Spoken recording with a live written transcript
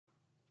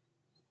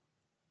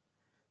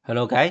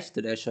Hello guys,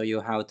 today I show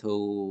you how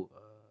to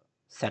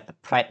set the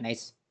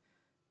brightness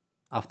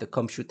of the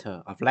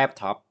computer of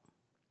laptop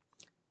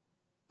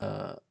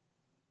uh,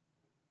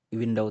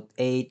 Windows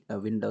 8,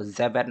 Windows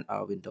 7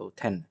 or Windows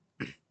 10.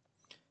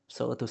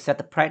 So to set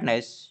the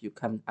brightness, you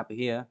come up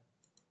here,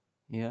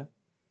 here,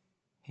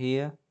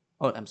 here.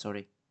 Oh, I'm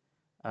sorry.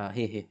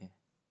 Here.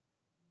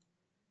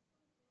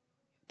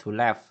 To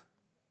left,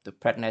 the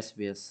brightness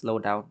will slow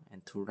down,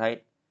 and to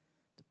right,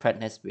 the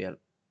brightness will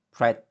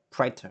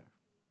brighter.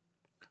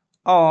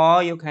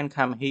 Or you can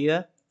come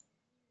here,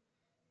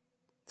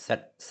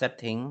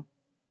 setting.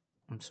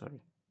 I'm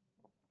sorry.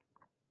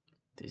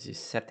 This is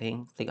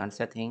setting. Click on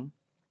setting.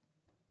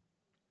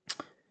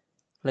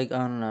 Click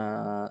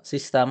on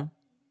system.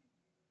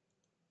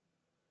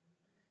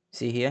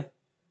 See here,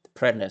 the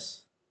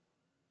brightness.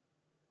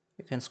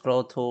 You can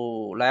scroll to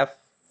left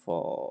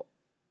for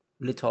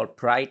little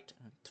bright,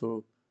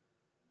 to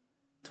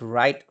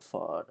right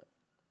for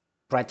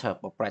brighter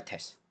or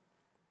brightest.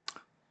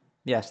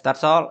 Yes,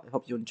 that's all. I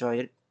hope you enjoy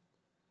it.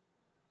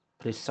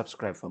 Please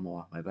subscribe for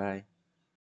more. Bye bye.